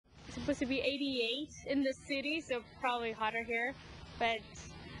It's supposed to be 88 in the city, so probably hotter here, but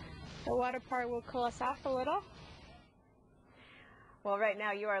the water part will cool us off a little. Well, right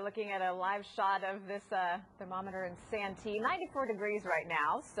now you are looking at a live shot of this thermometer in Santee. 94 degrees right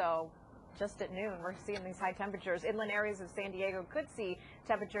now, so just at noon we're seeing these high temperatures. Inland areas of San Diego could see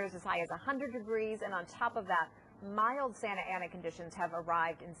temperatures as high as 100 degrees, and on top of that, mild Santa Ana conditions have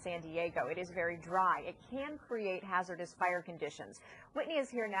arrived in San Diego. It is very dry. It can create hazardous fire conditions. Whitney is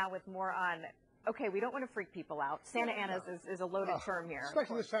here now with more on, okay, we don't want to freak people out. Santa Ana is a loaded term here.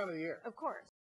 Especially this time of the year. Of course.